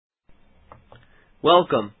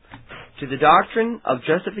Welcome to the doctrine of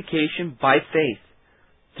justification by faith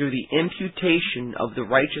through the imputation of the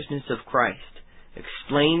righteousness of Christ,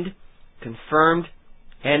 explained, confirmed,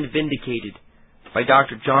 and vindicated by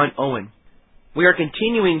Dr. John Owen. We are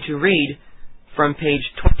continuing to read from page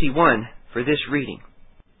 21 for this reading.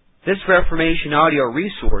 This Reformation audio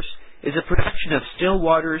resource is a production of Still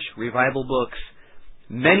Waters Revival Books.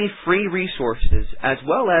 Many free resources, as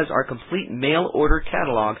well as our complete mail-order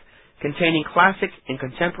catalog containing classic and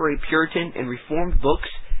contemporary Puritan and Reformed books,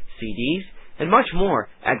 CDs, and much more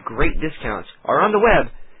at great discounts, are on the web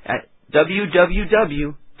at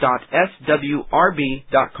www.swrb.com.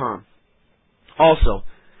 Also,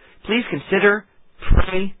 please consider,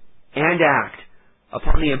 pray, and act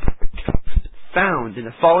upon the important truths found in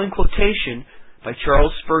the following quotation by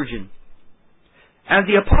Charles Spurgeon. As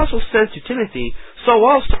the Apostle says to Timothy, so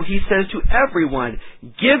also he says to everyone,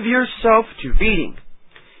 give yourself to reading.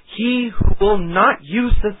 He who will not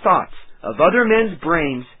use the thoughts of other men's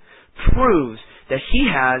brains proves that he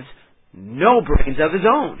has no brains of his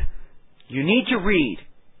own. You need to read.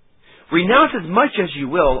 Renounce as much as you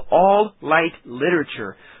will all light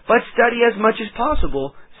literature, but study as much as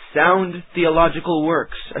possible sound theological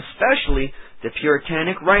works, especially the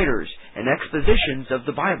Puritanic writers and expositions of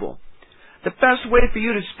the Bible. The best way for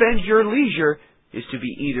you to spend your leisure is to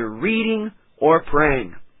be either reading or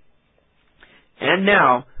praying. And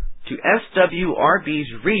now, to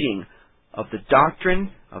SWRB's reading of the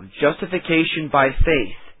doctrine of justification by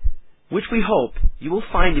faith, which we hope you will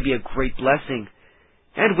find to be a great blessing,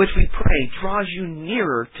 and which we pray draws you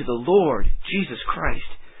nearer to the Lord Jesus Christ.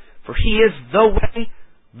 For He is the way,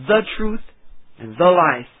 the truth, and the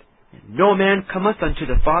life, and no man cometh unto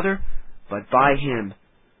the Father but by Him.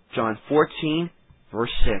 John 14,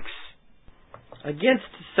 verse 6. Against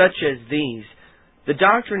such as these, the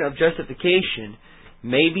doctrine of justification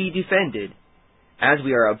may be defended, as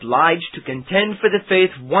we are obliged to contend for the faith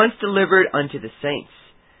once delivered unto the saints,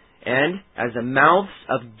 and as the mouths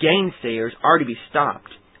of gainsayers are to be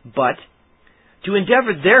stopped. But to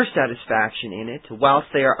endeavor their satisfaction in it, whilst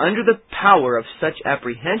they are under the power of such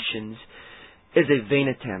apprehensions, is a vain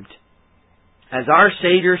attempt. As our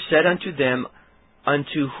Saviour said unto them,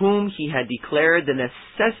 unto whom He had declared the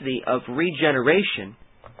necessity of regeneration,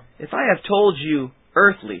 if I have told you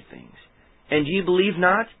earthly things, and ye believe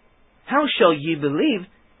not, how shall ye believe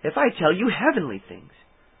if I tell you heavenly things?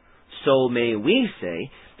 So may we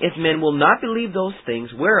say, if men will not believe those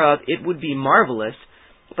things whereof it would be marvelous,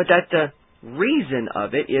 but that the reason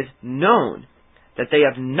of it is known, that they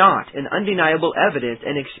have not an undeniable evidence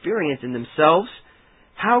and experience in themselves,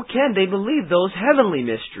 how can they believe those heavenly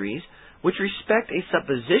mysteries, which respect a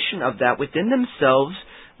supposition of that within themselves,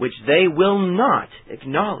 which they will not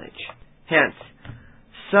acknowledge? Hence,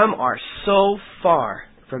 some are so far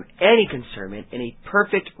from any concernment in a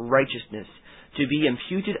perfect righteousness to be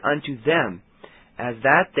imputed unto them, as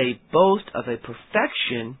that they boast of a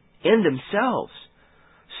perfection in themselves.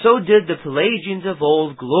 So did the Pelagians of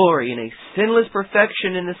old glory in a sinless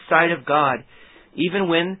perfection in the sight of God, even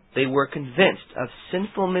when they were convinced of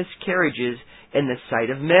sinful miscarriages in the sight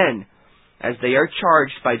of men, as they are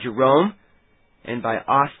charged by Jerome and by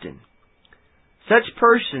Austin. Such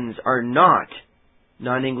persons are not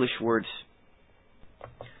non-English words.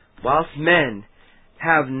 Whilst men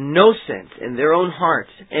have no sense in their own hearts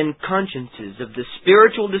and consciences of the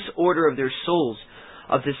spiritual disorder of their souls,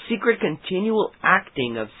 of the secret continual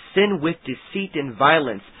acting of sin with deceit and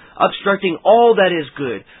violence, obstructing all that is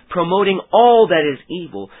good, promoting all that is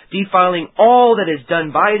evil, defiling all that is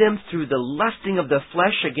done by them through the lusting of the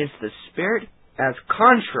flesh against the Spirit, as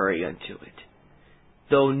contrary unto it,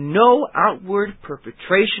 though no outward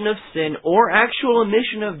perpetration of sin or actual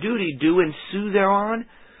omission of duty do ensue thereon,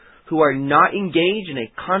 who are not engaged in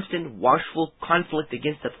a constant watchful conflict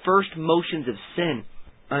against the first motions of sin,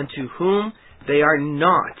 unto whom they are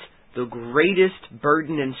not the greatest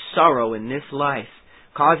burden and sorrow in this life,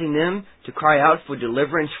 causing them to cry out for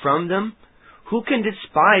deliverance from them? Who can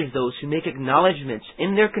despise those who make acknowledgments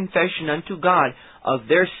in their confession unto God of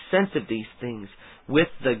their sense of these things, with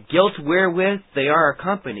the guilt wherewith they are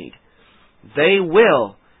accompanied? They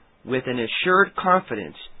will, with an assured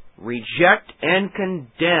confidence, reject and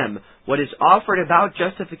condemn what is offered about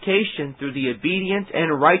justification through the obedience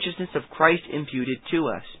and righteousness of Christ imputed to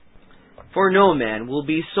us. For no man will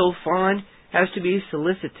be so fond as to be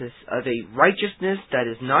solicitous of a righteousness that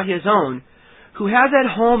is not his own, who has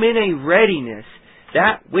at home in a readiness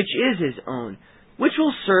that which is his own, which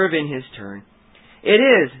will serve in his turn. It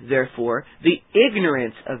is, therefore, the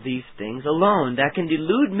ignorance of these things alone that can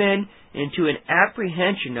delude men into an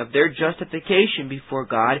apprehension of their justification before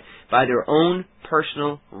God by their own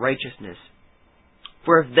personal righteousness.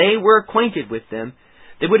 For if they were acquainted with them,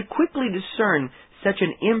 they would quickly discern such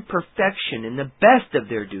an imperfection in the best of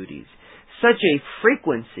their duties, such a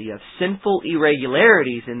frequency of sinful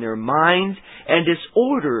irregularities in their minds and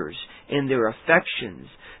disorders in their affections,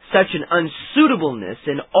 such an unsuitableness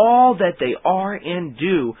in all that they are and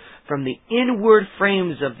do, from the inward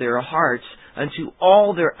frames of their hearts unto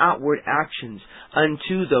all their outward actions,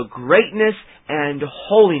 unto the greatness and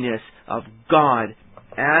holiness of God,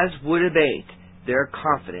 as would abate their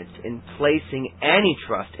confidence in placing any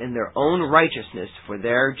trust in their own righteousness for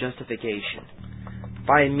their justification.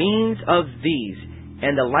 By means of these,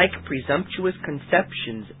 and the like presumptuous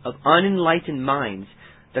conceptions of unenlightened minds,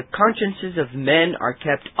 the consciences of men are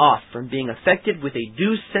kept off from being affected with a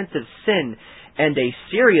due sense of sin and a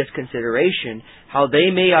serious consideration how they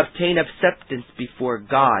may obtain acceptance before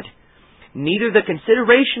God. Neither the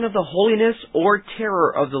consideration of the holiness or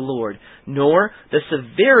terror of the Lord, nor the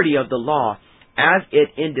severity of the law, as it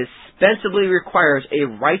indispensably requires a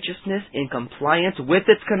righteousness in compliance with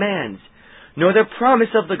its commands, nor the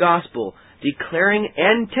promise of the gospel, declaring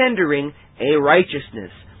and tendering a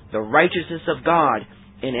righteousness, the righteousness of God,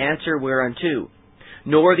 in answer whereunto,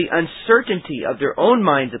 nor the uncertainty of their own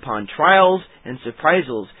minds upon trials and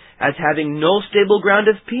surprisals, as having no stable ground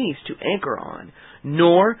of peace to anchor on,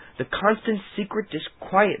 nor the constant secret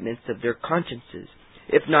disquietness of their consciences,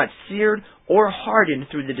 if not seared or hardened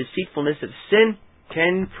through the deceitfulness of sin,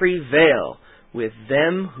 can prevail with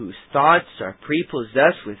them whose thoughts are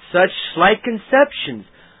prepossessed with such slight conceptions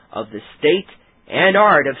of the state and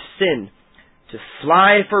art of sin, to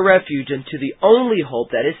fly for refuge unto the only hope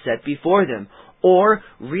that is set before them, or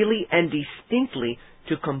really and distinctly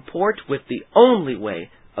to comport with the only way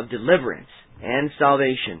of deliverance and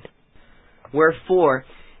salvation. Wherefore,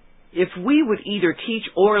 if we would either teach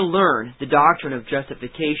or learn the doctrine of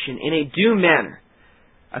justification in a due manner,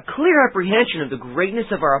 a clear apprehension of the greatness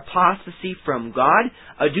of our apostasy from God,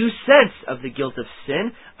 a due sense of the guilt of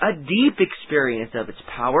sin, a deep experience of its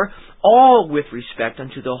power, all with respect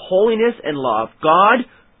unto the holiness and law of God,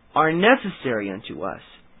 are necessary unto us.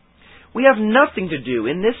 We have nothing to do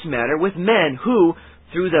in this matter with men who,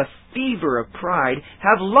 through the fever of pride,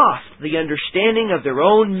 have lost the understanding of their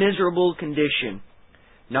own miserable condition.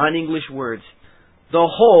 Non-English words. The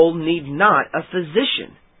whole need not a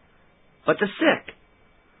physician, but the sick.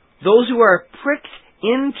 Those who are pricked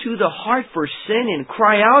into the heart for sin and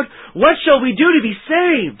cry out, "What shall we do to be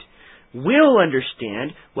saved?" will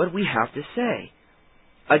understand what we have to say.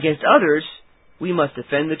 Against others, we must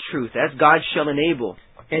defend the truth, as God shall enable.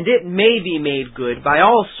 And it may be made good by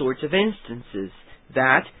all sorts of instances,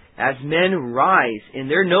 that, as men rise in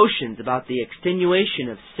their notions about the extenuation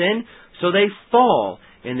of sin, so they fall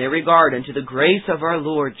in their regard unto the grace of our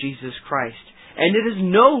Lord Jesus Christ. And it is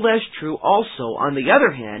no less true also, on the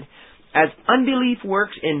other hand, as unbelief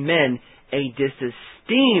works in men a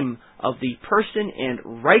disesteem of the person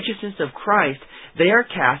and righteousness of Christ, they are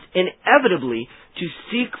cast inevitably to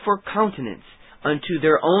seek for countenance unto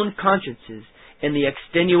their own consciences in the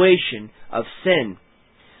extenuation of sin.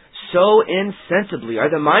 So insensibly are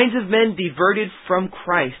the minds of men diverted from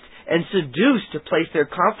Christ and seduced to place their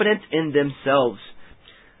confidence in themselves.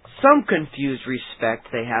 Some confused respect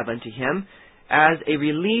they have unto him, as a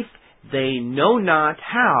relief they know not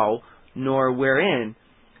how nor wherein,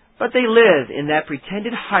 but they live in that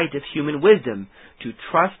pretended height of human wisdom to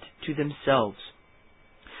trust to themselves.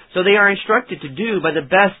 So they are instructed to do by the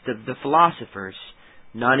best of the philosophers,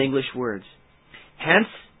 non-English words. Hence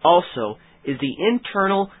also is the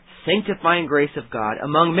internal sanctifying grace of God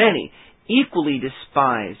among many equally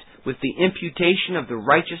despised with the imputation of the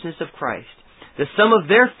righteousness of Christ. The sum of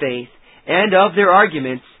their faith and of their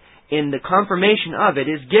arguments in the confirmation of it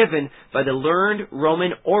is given by the learned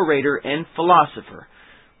Roman orator and philosopher.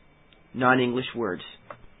 Non-English words.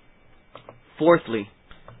 Fourthly,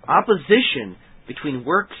 opposition between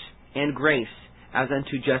works and grace as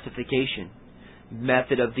unto justification.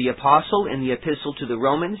 Method of the apostle in the epistle to the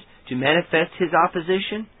Romans to manifest his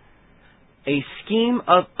opposition. A scheme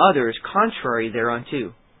of others contrary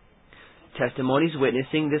thereunto. Testimonies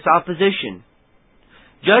witnessing this opposition.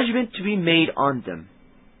 Judgment to be made on them.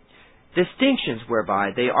 Distinctions whereby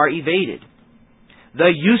they are evaded.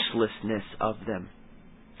 The uselessness of them.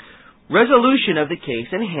 Resolution of the case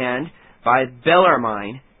in hand by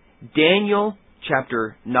Bellarmine, Daniel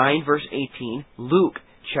chapter 9 verse 18, Luke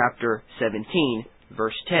chapter 17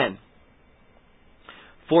 verse 10.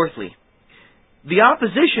 Fourthly, the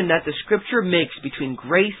opposition that the Scripture makes between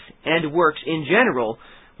grace and works in general,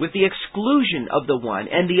 with the exclusion of the one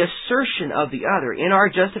and the assertion of the other in our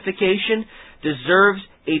justification, deserves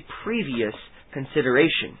a previous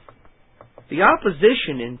consideration. The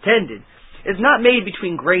opposition intended is not made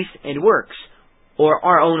between grace and works, or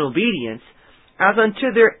our own obedience, as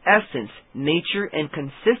unto their essence, nature, and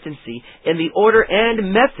consistency in the order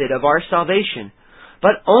and method of our salvation,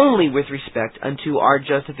 but only with respect unto our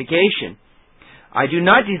justification. I do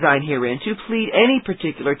not design herein to plead any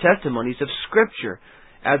particular testimonies of Scripture,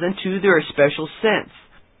 as unto their especial sense,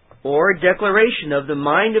 or declaration of the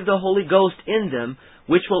mind of the Holy Ghost in them,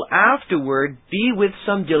 which will afterward be with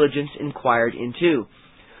some diligence inquired into,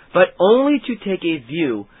 but only to take a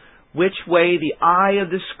view which way the eye of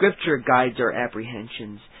the Scripture guides our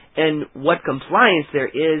apprehensions, and what compliance there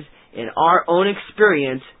is in our own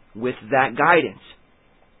experience with that guidance.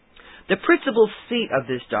 The principal seat of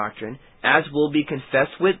this doctrine, as will be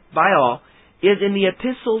confessed with by all, is in the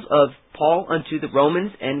epistles of Paul unto the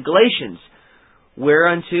Romans and Galatians,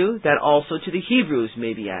 whereunto that also to the Hebrews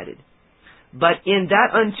may be added. But in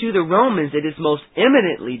that unto the Romans it is most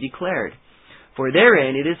eminently declared, for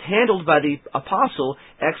therein it is handled by the apostle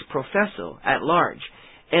ex professo at large,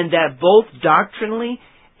 and that both doctrinally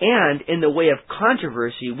and in the way of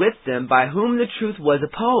controversy with them by whom the truth was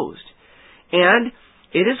opposed. And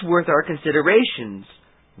it is worth our considerations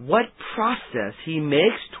what process he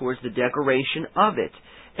makes towards the declaration of it,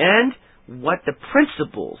 and what the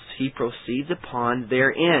principles he proceeds upon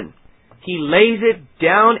therein. He lays it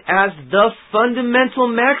down as the fundamental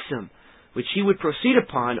maxim, which he would proceed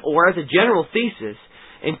upon, or as a general thesis,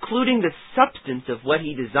 including the substance of what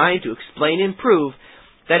he designed to explain and prove,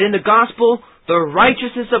 that in the gospel the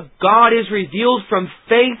righteousness of God is revealed from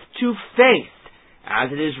faith to faith.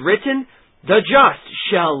 As it is written, the just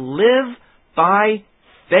shall live by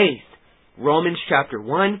faith. Romans chapter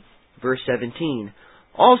 1, verse 17.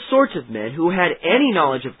 All sorts of men who had any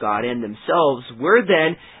knowledge of God and themselves were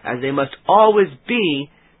then, as they must always be,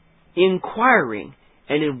 inquiring,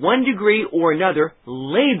 and in one degree or another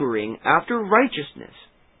laboring after righteousness.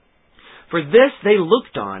 For this they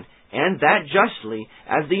looked on, and that justly,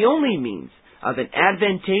 as the only means of an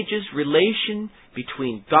advantageous relation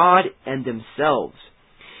between God and themselves.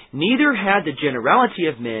 Neither had the generality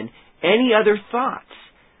of men any other thoughts,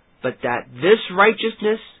 but that this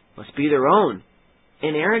righteousness must be their own,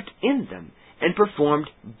 inerrant in them, and performed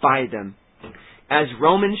by them, as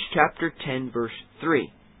Romans chapter 10, verse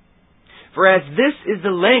 3. For as this is the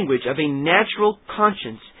language of a natural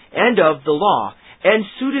conscience and of the law, and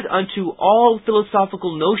suited unto all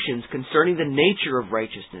philosophical notions concerning the nature of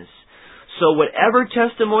righteousness, so whatever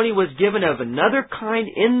testimony was given of another kind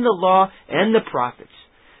in the law and the prophets,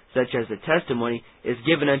 such as the testimony is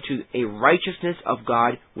given unto a righteousness of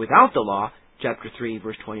God without the law, chapter 3,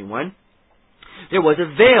 verse 21, there was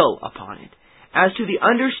a veil upon it, as to the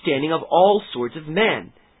understanding of all sorts of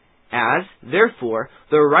men. As, therefore,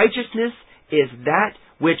 the righteousness is that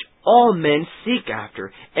which all men seek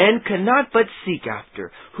after, and cannot but seek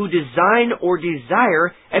after, who design or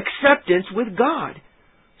desire acceptance with God.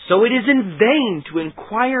 So it is in vain to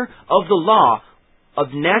inquire of the law, of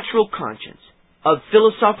natural conscience, of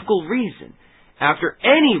philosophical reason, after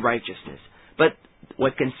any righteousness, but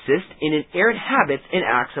what consists in inerrant habits and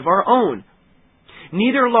acts of our own.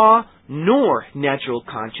 Neither law, nor natural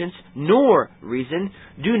conscience, nor reason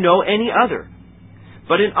do know any other.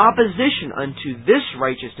 But in opposition unto this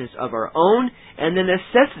righteousness of our own, and the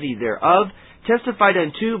necessity thereof, testified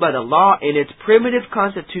unto by the law in its primitive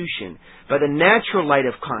constitution, by the natural light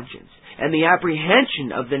of conscience, and the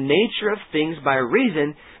apprehension of the nature of things by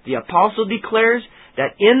reason, the apostle declares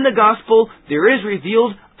that in the gospel there is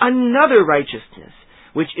revealed another righteousness,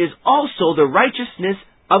 which is also the righteousness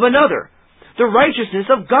of another, the righteousness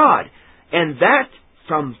of God, and that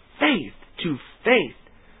from faith to faith.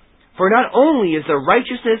 For not only is the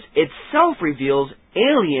righteousness itself revealed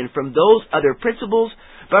alien from those other principles,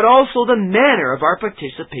 but also the manner of our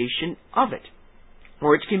participation of it,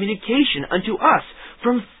 or its communication unto us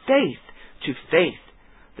from faith to faith.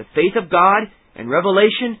 The faith of God and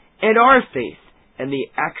revelation, and our faith and the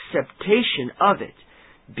acceptation of it,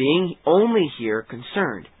 being only here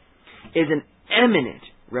concerned, is an eminent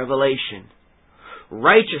revelation.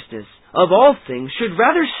 Righteousness of all things should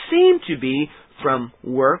rather seem to be from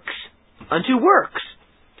works unto works,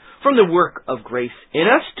 from the work of grace in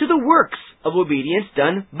us to the works of obedience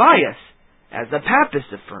done by us, as the Papists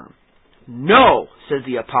affirm. No, says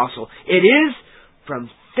the apostle, it is from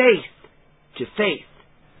faith to faith,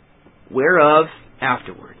 whereof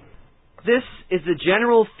afterward. This is the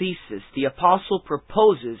general thesis the apostle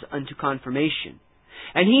proposes unto confirmation,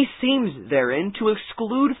 and he seems therein to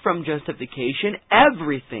exclude from justification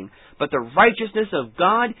everything but the righteousness of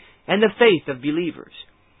God and the faith of believers.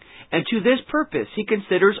 And to this purpose he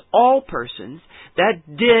considers all persons that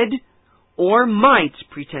did or might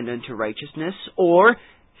pretend unto righteousness, or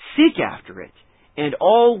seek after it, and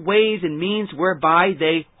all ways and means whereby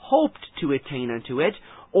they hoped to attain unto it,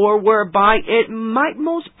 or whereby it might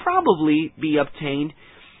most probably be obtained,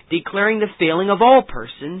 declaring the failing of all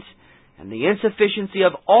persons, and the insufficiency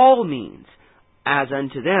of all means, as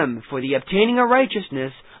unto them for the obtaining a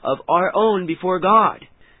righteousness of our own before God.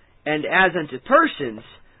 And as unto persons,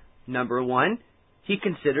 number 1, he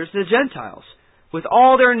considers the Gentiles, with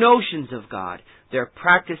all their notions of God, their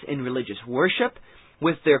practice in religious worship,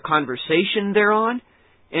 with their conversation thereon,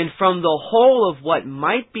 and from the whole of what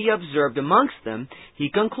might be observed amongst them, he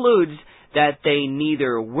concludes that they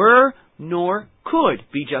neither were nor could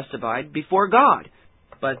be justified before God,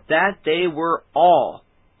 but that they were all,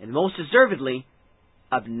 and most deservedly,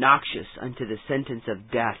 obnoxious unto the sentence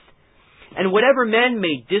of death. And whatever men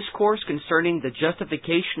may discourse concerning the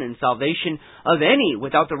justification and salvation of any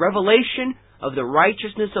without the revelation of the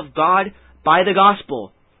righteousness of God by the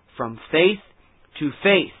gospel, from faith to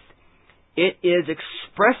faith, it is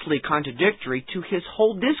expressly contradictory to his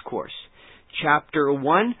whole discourse, chapter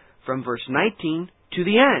 1, from verse 19 to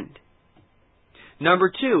the end. Number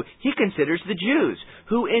 2, he considers the Jews,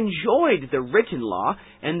 who enjoyed the written law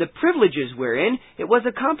and the privileges wherein it was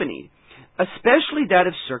accompanied, especially that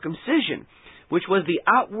of circumcision, which was the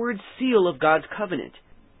outward seal of God's covenant.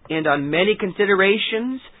 And on many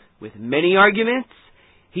considerations, with many arguments,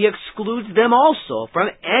 he excludes them also from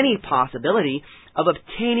any possibility of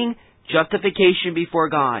obtaining justification before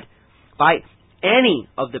God by any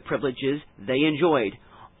of the privileges they enjoyed,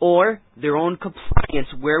 or their own compliance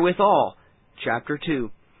wherewithal, chapter 2.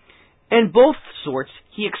 And both sorts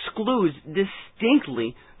he excludes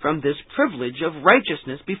distinctly from this privilege of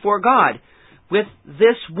righteousness before God, with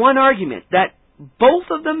this one argument, that both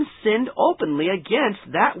of them sinned openly against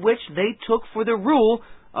that which they took for the rule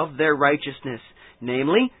of their righteousness,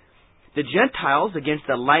 namely, the Gentiles against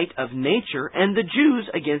the light of nature, and the Jews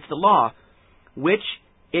against the law, which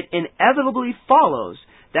it inevitably follows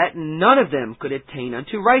that none of them could attain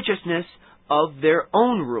unto righteousness of their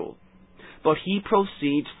own rule. But he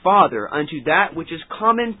proceeds farther unto that which is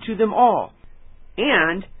common to them all.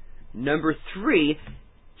 And, number 3,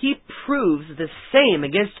 he proves the same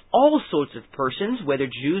against all sorts of persons, whether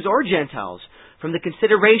Jews or Gentiles, from the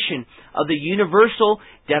consideration of the universal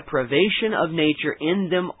depravation of nature in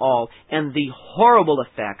them all, and the horrible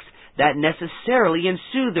effects that necessarily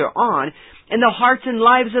ensue thereon in the hearts and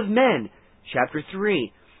lives of men, chapter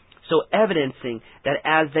 3. So evidencing that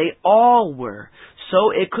as they all were, so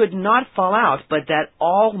it could not fall out, but that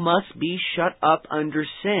all must be shut up under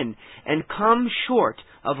sin, and come short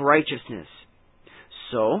of righteousness.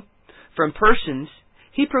 So, from persons,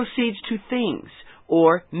 he proceeds to things,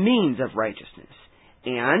 or means of righteousness.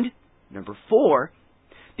 And, number 4,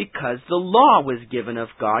 because the law was given of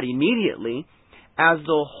God immediately, as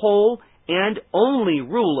the whole and only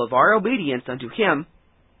rule of our obedience unto him,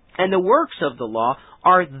 and the works of the law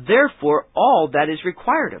are therefore all that is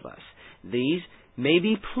required of us. These may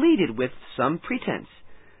be pleaded with some pretense,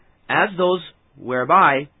 as those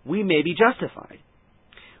whereby we may be justified.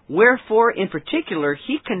 Wherefore, in particular,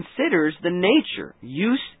 he considers the nature,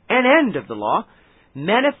 use, and end of the law,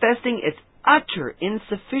 manifesting its utter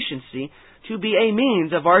insufficiency to be a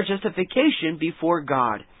means of our justification before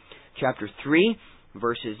God. Chapter 3,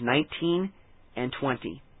 verses 19 and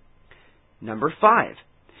 20. Number 5.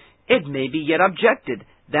 It may be yet objected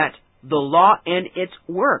that the law and its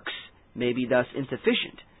works may be thus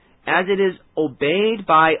insufficient, as it is obeyed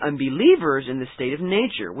by unbelievers in the state of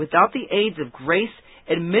nature, without the aids of grace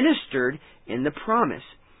administered in the promise.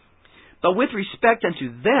 But with respect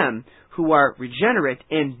unto them who are regenerate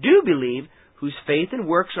and do believe, whose faith and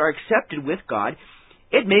works are accepted with God,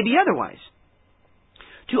 it may be otherwise.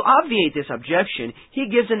 To obviate this objection, he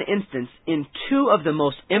gives an instance in 2 of the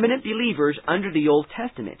most eminent believers under the Old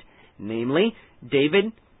Testament, namely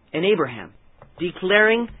David and Abraham,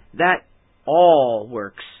 declaring that all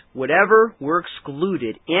works, whatever were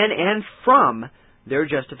excluded in and from their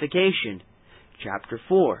justification. Chapter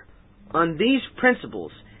 4. On these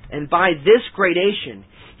principles, and by this gradation,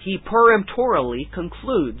 he peremptorily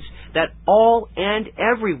concludes that all and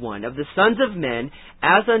every one of the sons of men,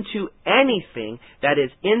 as unto anything that is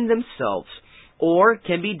in themselves, or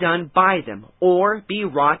can be done by them, or be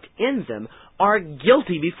wrought in them, are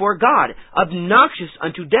guilty before God, obnoxious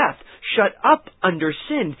unto death, shut up under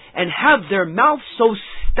sin, and have their mouths so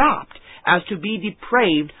stopped as to be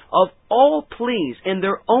depraved of all pleas in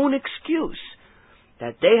their own excuse,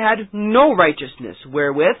 that they had no righteousness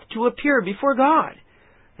wherewith to appear before God,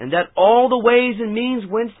 and that all the ways and means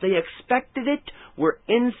whence they expected it were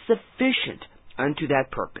insufficient unto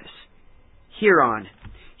that purpose. Hereon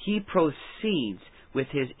he proceeds with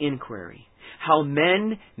his inquiry, how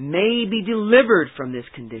men may be delivered from this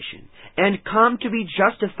condition, and come to be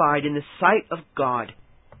justified in the sight of God.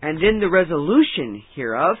 And in the resolution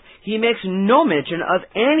hereof, he makes no mention of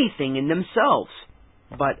anything in themselves,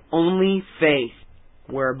 but only faith,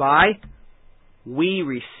 whereby we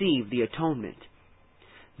receive the atonement.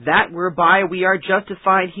 That whereby we are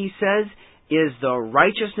justified, he says, is the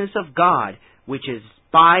righteousness of God, which is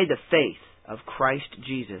by the faith of Christ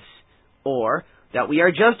Jesus. Or, that we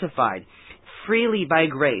are justified freely by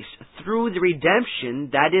grace through the redemption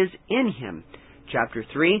that is in him. Chapter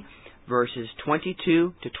 3, verses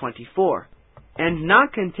 22 to 24. And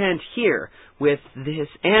not content here with this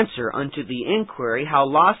answer unto the inquiry how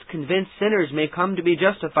lost convinced sinners may come to be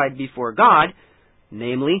justified before God,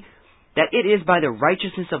 namely, that it is by the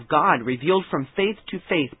righteousness of God revealed from faith to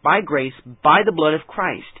faith by grace by the blood of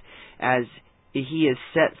Christ, as he is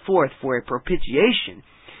set forth for a propitiation,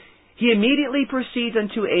 he immediately proceeds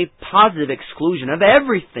unto a positive exclusion of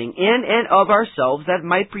everything in and of ourselves that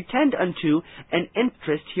might pretend unto an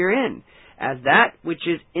interest herein, as that which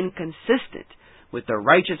is inconsistent with the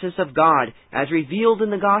righteousness of God as revealed in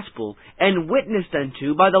the gospel, and witnessed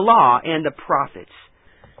unto by the law and the prophets.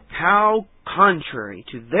 How contrary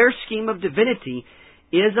to their scheme of divinity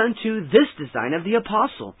is unto this design of the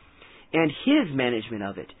apostle, and his management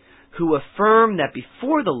of it, who affirm that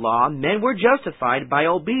before the law men were justified by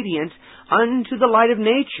obedience unto the light of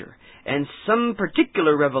nature, and some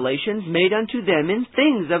particular revelations made unto them in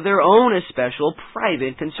things of their own especial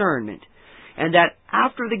private concernment, and that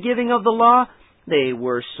after the giving of the law they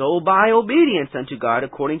were so by obedience unto God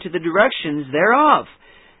according to the directions thereof,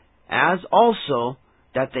 as also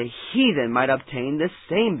that the heathen might obtain the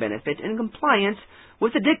same benefit in compliance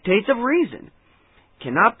with the dictates of reason,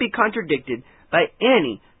 cannot be contradicted by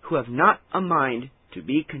any who have not a mind to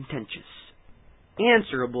be contentious.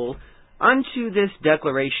 Answerable unto this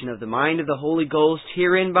declaration of the mind of the Holy Ghost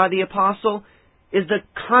herein by the apostle is the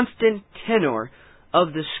constant tenor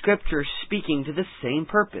of the Scripture speaking to the same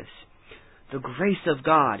purpose. The grace of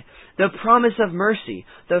God, the promise of mercy,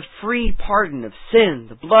 the free pardon of sin,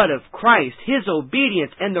 the blood of Christ, his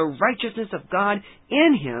obedience, and the righteousness of God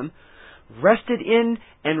in him, rested in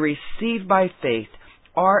and received by faith,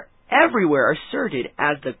 are everywhere asserted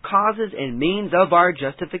as the causes and means of our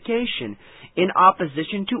justification, in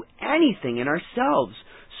opposition to anything in ourselves,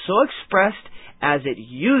 so expressed as it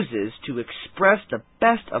uses to express the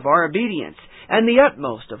best of our obedience and the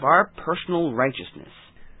utmost of our personal righteousness.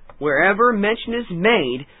 Wherever mention is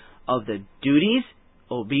made of the duties,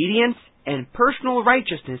 obedience, and personal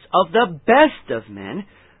righteousness of the best of men,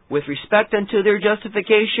 with respect unto their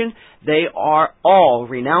justification, they are all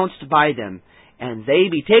renounced by them, and they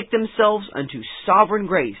betake themselves unto sovereign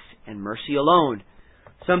grace and mercy alone.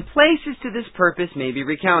 Some places to this purpose may be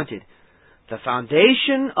recounted. The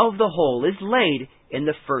foundation of the whole is laid in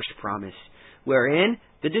the first promise, wherein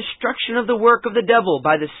the destruction of the work of the devil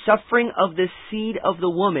by the suffering of the seed of the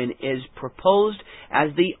woman is proposed as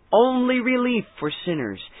the only relief for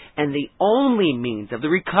sinners and the only means of the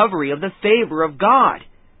recovery of the favor of God.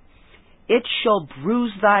 It shall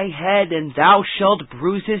bruise thy head, and thou shalt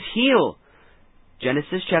bruise his heel.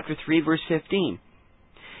 Genesis chapter 3, verse 15.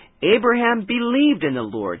 Abraham believed in the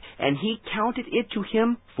Lord, and he counted it to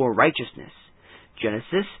him for righteousness.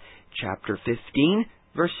 Genesis chapter 15,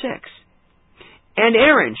 verse 6. And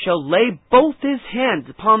Aaron shall lay both his hands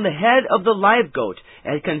upon the head of the live goat,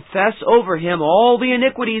 and confess over him all the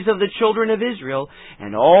iniquities of the children of Israel,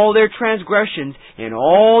 and all their transgressions, and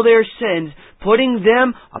all their sins, putting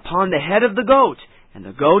them upon the head of the goat. And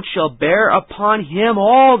the goat shall bear upon him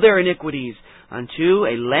all their iniquities, unto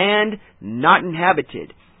a land not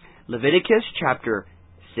inhabited. Leviticus chapter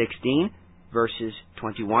 16, verses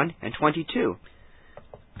 21 and 22.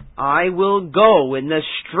 I will go in the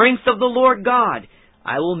strength of the Lord God.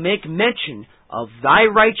 I will make mention of thy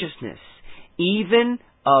righteousness, even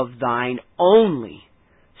of thine only.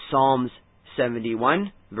 Psalms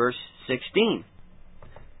 71, verse 16.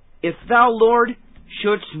 If thou, Lord,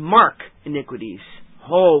 shouldst mark iniquities,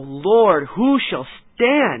 O Lord, who shall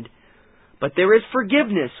stand? But there is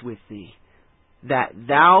forgiveness with thee, that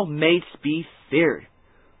thou mayst be feared.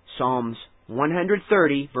 Psalms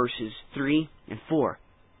 130, verses 3 and 4.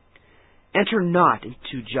 Enter not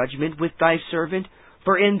into judgment with thy servant,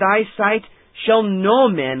 for in thy sight shall no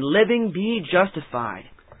man living be justified.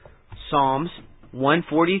 Psalms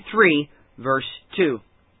 143, verse 2.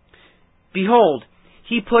 Behold,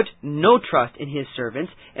 he put no trust in his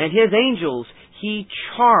servants, and his angels he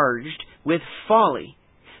charged with folly.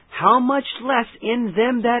 How much less in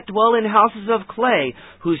them that dwell in houses of clay,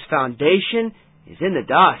 whose foundation is in the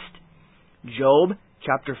dust. Job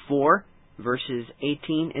chapter 4, verses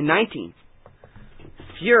 18 and 19.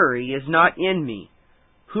 fury is not in me.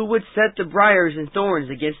 Who would set the briars and thorns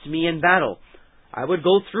against me in battle? I would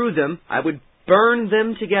go through them, I would burn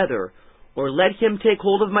them together. Or let him take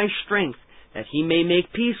hold of my strength, that he may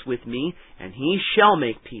make peace with me, and he shall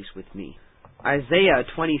make peace with me. Isaiah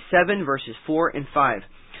 27, verses 4 and 5.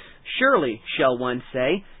 Surely, shall one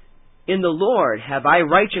say, in the Lord have I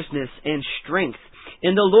righteousness and strength.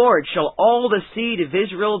 In the Lord shall all the seed of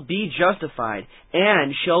Israel be justified,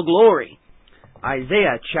 and shall glory.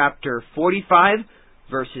 Isaiah chapter 45,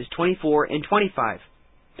 verses 24 and 25.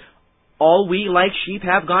 All we like sheep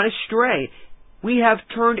have gone astray. We have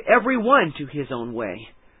turned every one to his own way.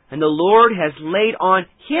 And the Lord has laid on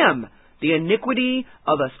him the iniquity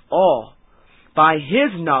of us all. By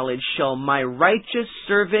his knowledge shall my righteous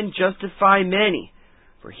servant justify many,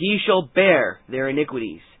 for he shall bear their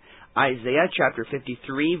iniquities. Isaiah chapter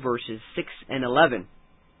 53, verses 6 and 11.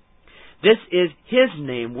 This is his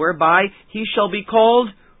name, whereby he shall be called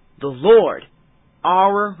the Lord,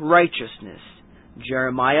 our righteousness.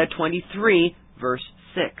 Jeremiah 23, verse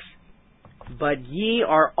 6. But ye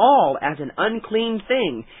are all as an unclean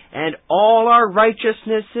thing, and all our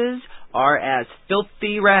righteousnesses are as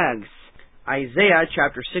filthy rags. Isaiah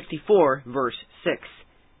chapter 64, verse 6.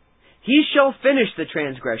 He shall finish the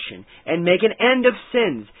transgression, and make an end of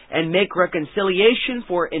sins, and make reconciliation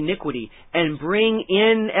for iniquity, and bring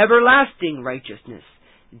in everlasting righteousness.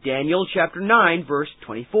 Daniel chapter 9, verse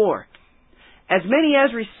 24. As many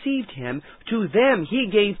as received him, to them he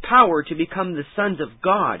gave power to become the sons of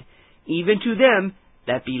God, even to them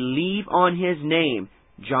that believe on his name.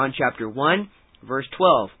 John chapter 1, verse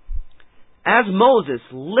 12. As Moses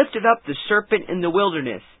lifted up the serpent in the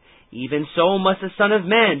wilderness, even so must the Son of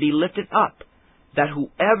Man be lifted up, that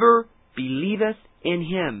whoever believeth in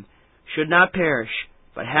him should not perish,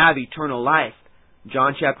 but have eternal life.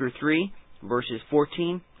 John chapter 3, verses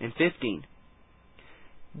 14 and 15.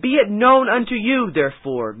 Be it known unto you,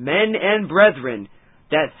 therefore, men and brethren,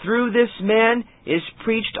 that through this man is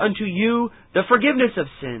preached unto you the forgiveness of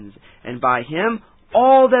sins, and by him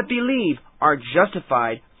all that believe are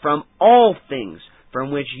justified from all things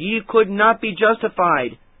from which ye could not be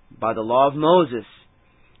justified by the law of Moses.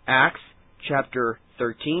 Acts chapter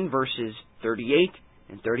 13, verses 38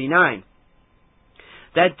 and 39.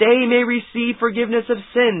 That they may receive forgiveness of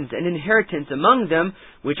sins and inheritance among them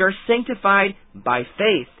which are sanctified by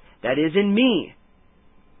faith that is in me.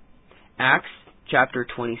 Acts chapter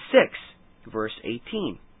 26, verse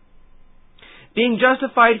 18. Being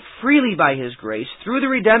justified freely by his grace through the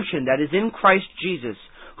redemption that is in Christ Jesus,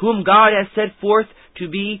 whom God has set forth to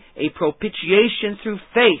be a propitiation through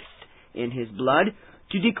faith in his blood,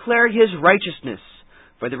 to declare his righteousness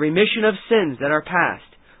for the remission of sins that are past,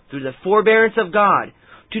 through the forbearance of God,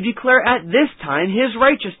 to declare at this time his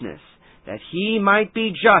righteousness, that he might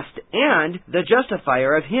be just and the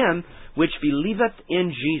justifier of him which believeth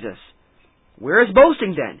in Jesus. Where is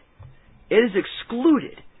boasting then? It is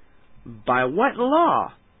excluded. By what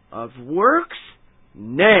law? Of works?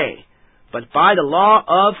 Nay, but by the law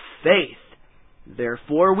of faith.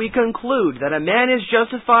 Therefore we conclude that a man is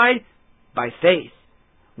justified by faith,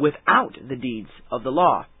 without the deeds of the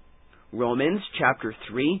law. Romans chapter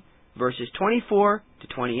 3, verses 24 to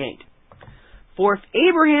 28. For if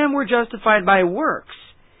Abraham were justified by works,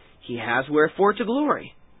 he has wherefore to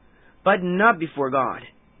glory, but not before God.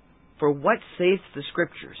 For what saith the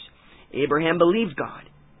Scriptures? Abraham believed God,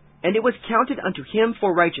 and it was counted unto him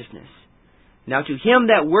for righteousness. Now to him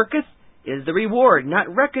that worketh is the reward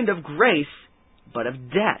not reckoned of grace, but of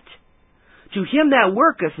debt. To him that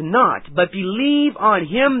worketh not, but believe on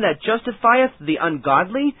him that justifieth the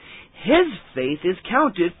ungodly, his faith is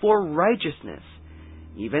counted for righteousness.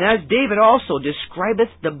 Even as David also describeth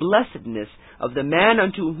the blessedness of the man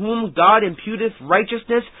unto whom God imputeth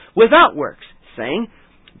righteousness without works, saying,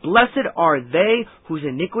 Blessed are they whose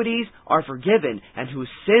iniquities are forgiven, and whose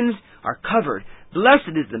sins are covered.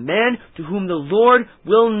 Blessed is the man to whom the Lord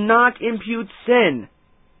will not impute sin.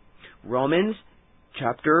 Romans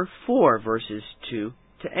chapter 4, verses 2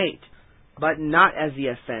 to 8. But not as the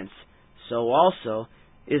offense, so also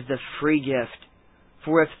is the free gift.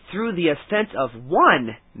 For if through the offense of one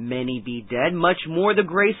many be dead, much more the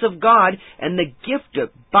grace of God and the gift of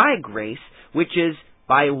by grace, which is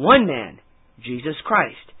by one man, Jesus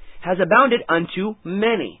Christ, has abounded unto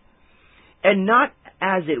many. And not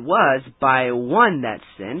as it was by one that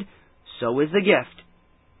sinned, so is the gift.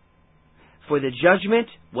 For the judgment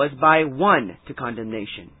was by one to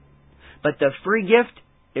condemnation, but the free gift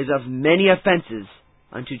is of many offenses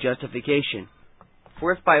unto justification.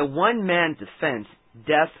 For if by one man's offense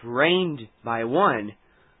death reigned by one,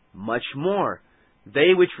 much more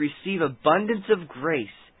they which receive abundance of grace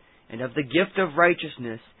and of the gift of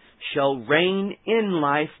righteousness shall reign in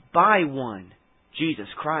life by one, Jesus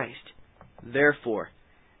Christ. Therefore,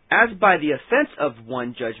 as by the offense of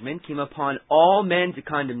one judgment came upon all men to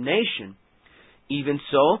condemnation, even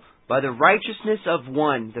so by the righteousness of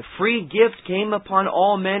one the free gift came upon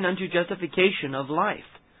all men unto justification of life.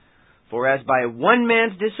 For as by one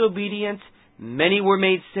man's disobedience many were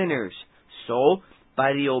made sinners, so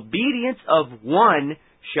by the obedience of one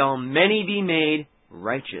shall many be made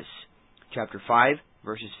righteous. Chapter 5,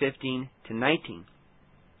 verses 15 to 19.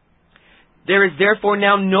 There is therefore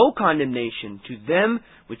now no condemnation to them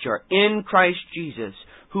which are in Christ Jesus,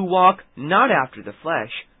 who walk not after the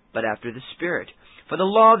flesh, but after the Spirit. For the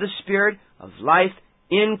law of the Spirit of life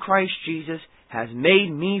in Christ Jesus has made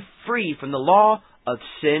me free from the law of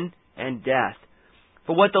sin and death.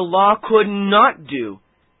 For what the law could not do,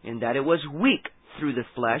 in that it was weak through the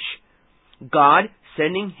flesh, God,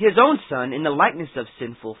 sending His own Son in the likeness of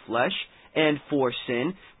sinful flesh, and for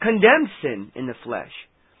sin, condemned sin in the flesh,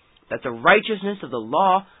 that the righteousness of the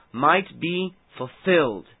law might be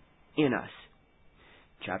fulfilled in us.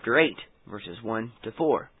 Chapter 8, verses 1 to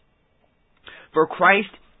 4. For Christ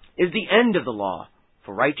is the end of the law,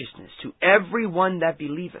 for righteousness to every one that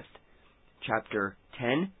believeth. Chapter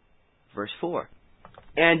 10, verse 4.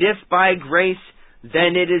 And if by grace,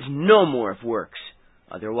 then it is no more of works.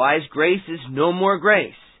 Otherwise grace is no more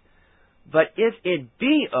grace. But if it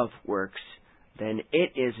be of works, then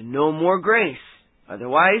it is no more grace.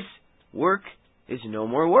 Otherwise, work is no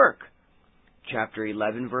more work. Chapter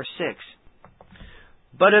 11, verse 6.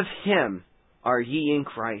 But of Him are ye in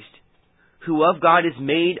Christ, who of God is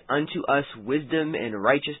made unto us wisdom and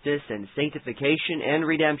righteousness and sanctification and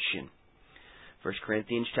redemption. 1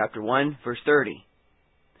 Corinthians chapter 1, verse 30.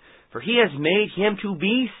 For He has made Him to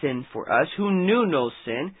be sin for us who knew no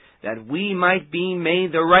sin, that we might be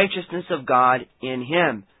made the righteousness of God in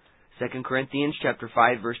Him. 2 Corinthians chapter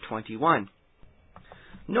 5, verse 21.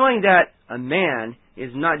 Knowing that a man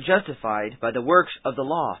is not justified by the works of the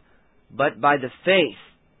law, but by the faith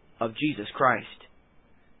of Jesus Christ.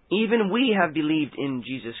 Even we have believed in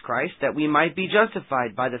Jesus Christ, that we might be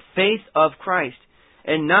justified by the faith of Christ,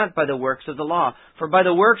 and not by the works of the law. For by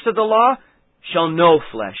the works of the law shall no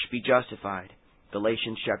flesh be justified.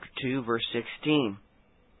 Galatians chapter 2, verse 16.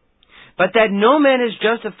 But that no man is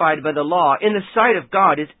justified by the law in the sight of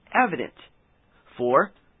God is evident.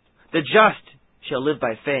 For the just shall live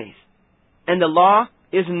by faith, and the law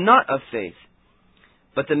is not of faith.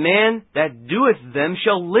 But the man that doeth them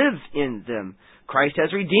shall live in them. Christ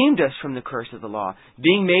has redeemed us from the curse of the law,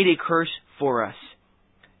 being made a curse for us.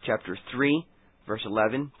 Chapter 3, verse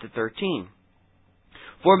 11 to 13.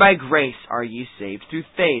 For by grace are ye saved through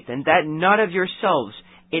faith, and that not of yourselves.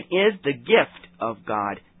 It is the gift of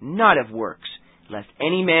God, not of works, lest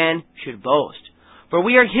any man should boast. For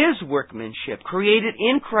we are His workmanship, created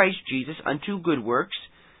in Christ Jesus unto good works,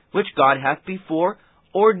 which God hath before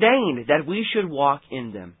ordained that we should walk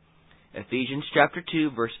in them. Ephesians chapter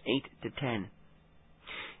 2, verse 8 to 10.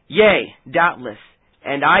 Yea, doubtless,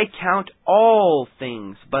 and I count all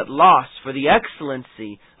things but loss for the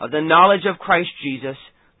excellency of the knowledge of Christ Jesus,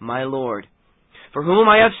 my Lord, for whom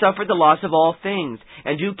I have suffered the loss of all things,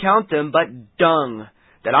 and do count them but dung,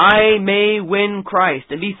 that I may win Christ,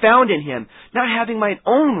 and be found in Him, not having mine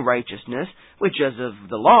own righteousness, which is of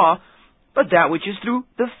the law, but that which is through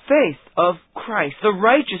the faith of Christ, the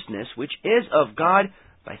righteousness which is of God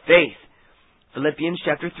by faith. Philippians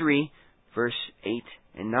chapter 3, verse 8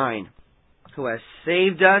 and 9. Who has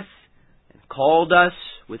saved us and called us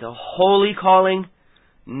with a holy calling,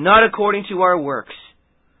 not according to our works,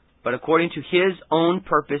 but according to His own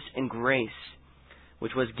purpose and grace,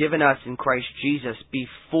 which was given us in Christ Jesus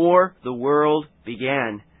before the world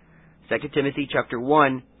began. 2 Timothy chapter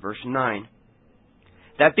 1, verse 9.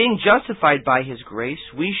 That being justified by His grace,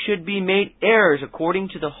 we should be made heirs according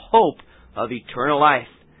to the hope of eternal life.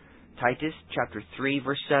 Titus chapter 3,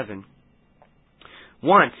 verse 7.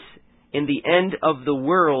 Once, in the end of the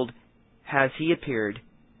world, has He appeared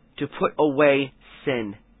to put away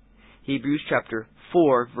sin. Hebrews chapter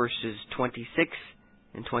 4, verses 26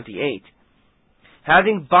 and 28.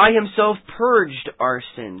 Having by Himself purged our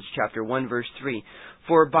sins, chapter 1, verse 3.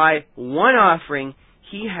 For by one offering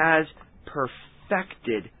He has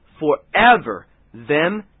perfected forever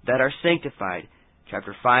them that are sanctified,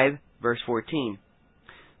 chapter 5, verse 14.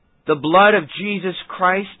 The blood of Jesus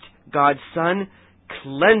Christ, God's Son,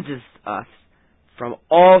 cleanseth us from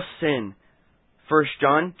all sin. 1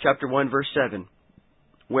 John chapter 1, verse 7.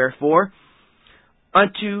 Wherefore,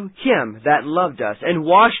 unto Him that loved us, and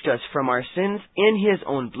washed us from our sins in His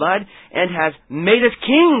own blood, and has made us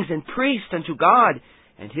kings and priests unto God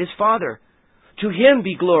and His Father, To Him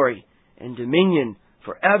be glory and dominion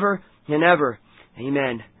forever and ever.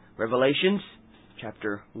 Amen. Revelations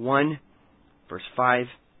chapter 1, verse 5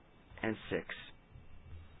 and 6.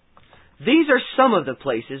 These are some of the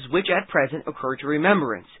places which at present occur to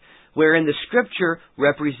remembrance, wherein the Scripture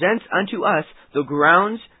represents unto us the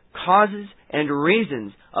grounds, causes, and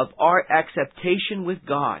reasons of our acceptation with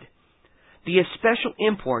God. The especial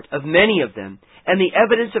import of many of them, and the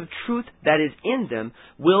evidence of truth that is in them,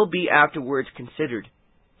 will be afterwards considered.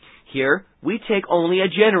 Here we take only a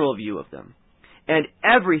general view of them, and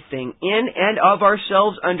everything in and of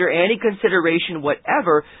ourselves under any consideration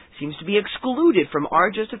whatever seems to be excluded from our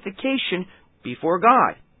justification before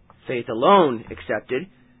God, faith alone excepted,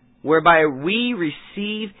 whereby we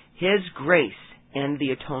receive His grace and the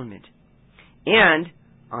atonement. And,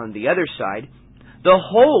 on the other side, the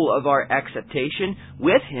whole of our acceptation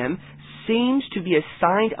with Him seems to be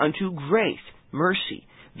assigned unto grace, mercy,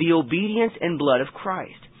 the obedience and blood of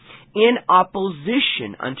Christ, in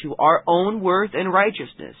opposition unto our own worth and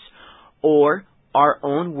righteousness, or our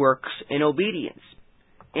own works and obedience.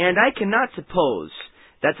 And I cannot suppose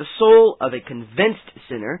that the soul of a convinced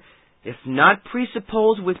sinner, if not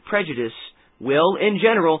presupposed with prejudice, will, in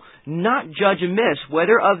general, not judge amiss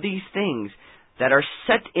whether of these things that are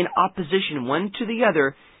set in opposition one to the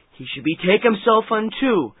other, he should betake himself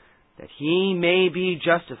unto, that he may be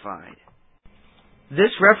justified.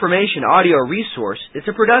 This Reformation audio resource is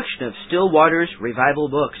a production of Still Waters Revival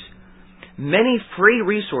Books. Many free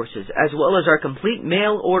resources, as well as our complete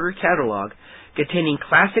mail-order catalog, containing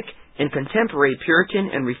classic and contemporary Puritan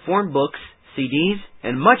and Reformed books, CDs,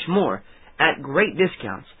 and much more, at great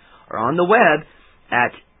discounts, are on the web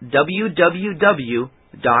at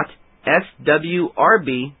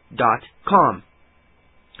www.swrb.com.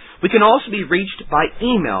 We can also be reached by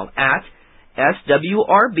email at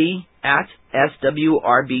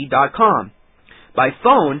swrb@swrb.com, by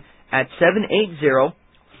phone at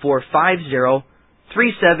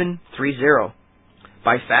 780-450-3730,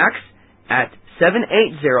 by fax at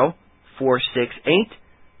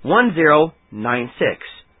 780-468-1096,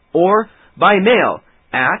 or by mail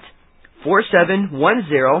at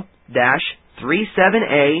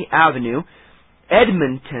 4710-37A Avenue,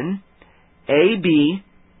 Edmonton, AB,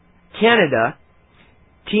 Canada,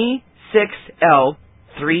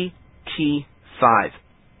 T6L3T5.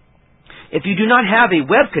 If you do not have a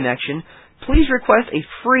web connection, please request a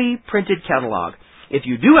free printed catalog. If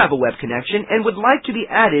you do have a web connection and would like to be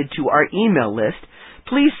added to our email list,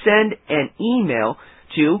 please send an email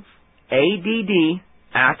to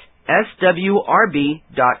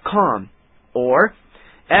add@swrb.com or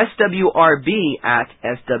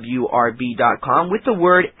swrb@swrb.com with the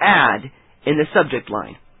word add in the subject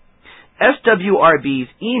line. SWRB's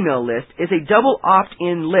email list is a double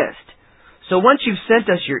opt-in list. So once you've sent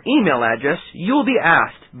us your email address, you'll be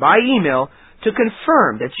asked by email to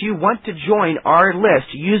confirm that you want to join our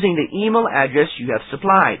list using the email address you have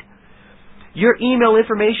supplied. Your email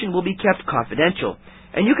information will be kept confidential,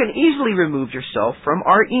 and you can easily remove yourself from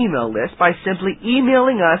our email list by simply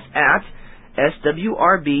emailing us at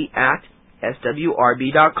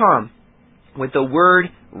swrb@swrb.com with the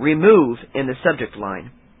word remove in the subject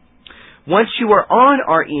line. Once you are on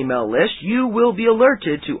our email list, you will be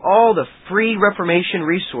alerted to all the free Reformation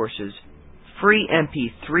resources, free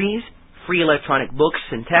MP3s, free electronic books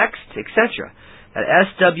and texts, etc. that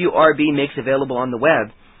SWRB makes available on the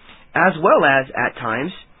web, as well as, at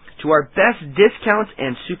times, to our best discounts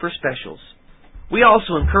and super specials. We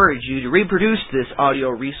also encourage you to reproduce this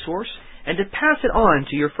audio resource and to pass it on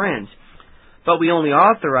to your friends. But we only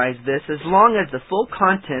authorize this as long as the full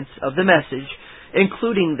contents of the message,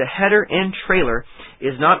 including the header and trailer,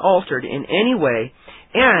 is not altered in any way,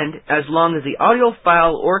 and as long as the audio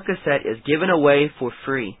file or cassette is given away for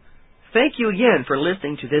free. Thank you again for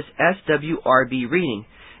listening to this SWRB reading.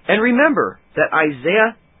 And remember that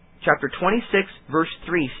Isaiah chapter 26 verse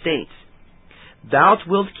 3 states, "Thou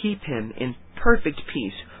wilt keep him in perfect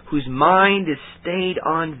peace, whose mind is stayed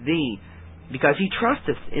on thee, because he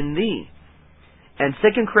trusteth in thee." And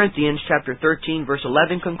 2 Corinthians chapter 13 verse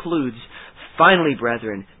 11 concludes, "Finally,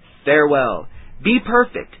 brethren, farewell. Be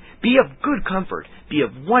perfect, be of good comfort, be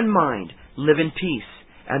of one mind, live in peace,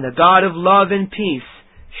 and the God of love and peace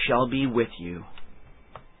shall be with you."